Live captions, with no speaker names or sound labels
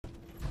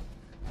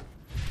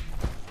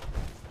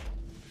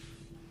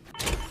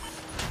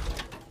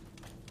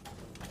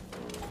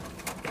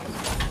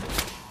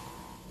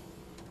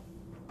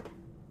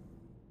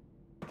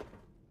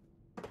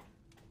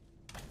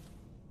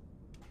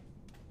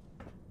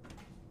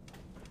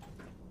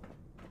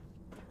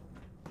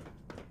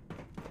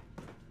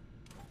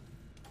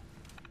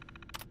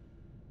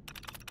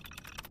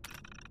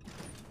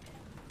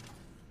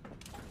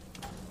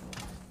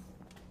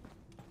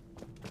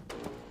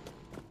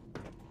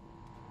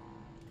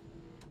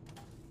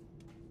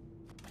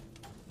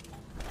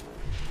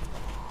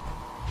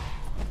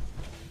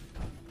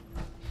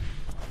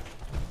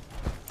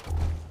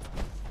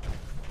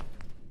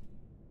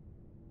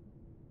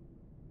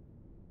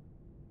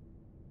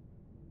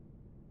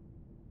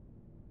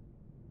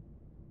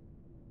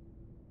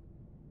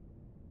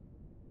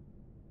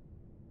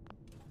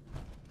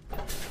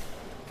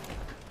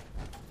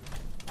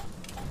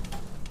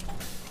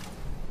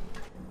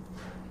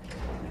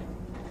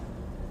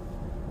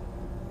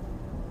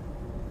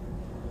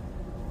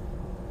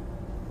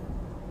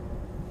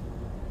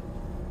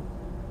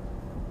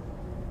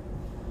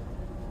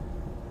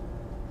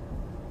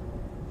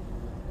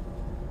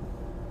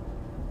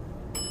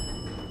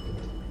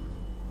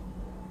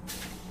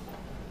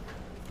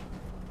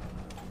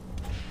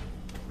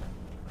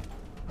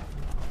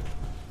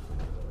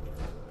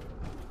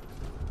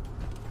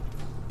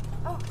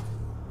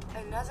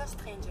another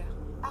stranger.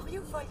 Are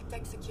you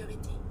Vault-Tec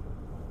security?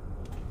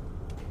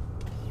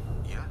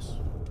 Yes.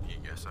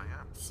 Yes, I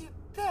am.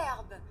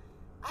 Superb!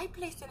 I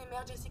placed an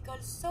emergency call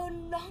so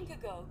long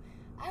ago.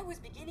 I was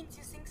beginning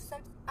to think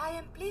something. I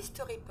am pleased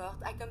to report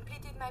I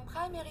completed my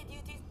primary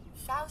duties.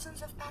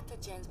 Thousands of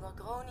pathogens were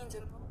grown in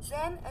the...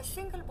 Then a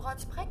single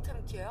broad-spectrum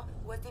cure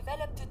was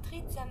developed to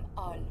treat them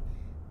all.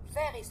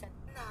 Very sad.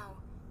 Now,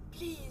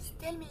 please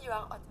tell me you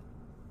are...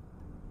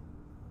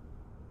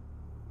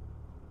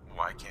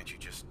 Why can't you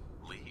just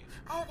leave?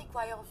 I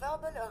require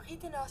verbal or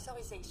written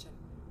authorization.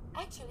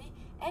 Actually,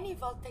 any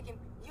Vault-Tec...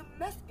 You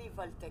must be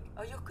Vault-Tec,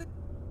 or you could...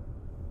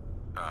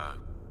 I...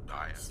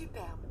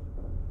 Superb.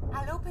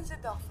 I'll open the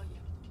door for you.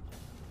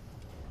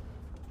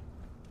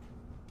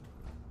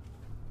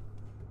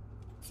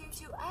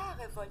 Since you are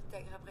a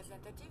Vault-Tec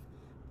representative,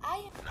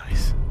 I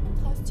Nice.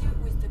 trust you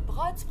with the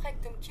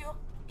broad-spectrum cure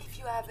if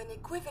you have an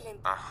equivalent.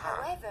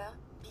 However,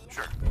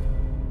 Sure.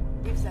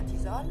 if that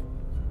is all,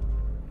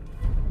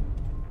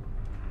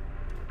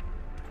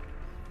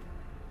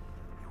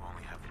 You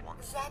only have one.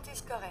 that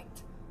is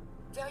correct.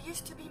 There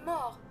used to be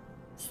more.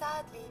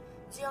 Sadly,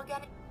 the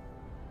organic...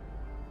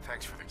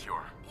 Thanks for the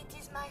cure. It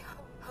is my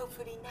hope.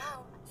 Hopefully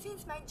now,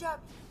 since my job...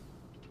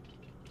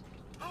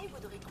 I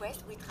would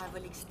request we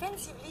travel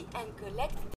extensively and collect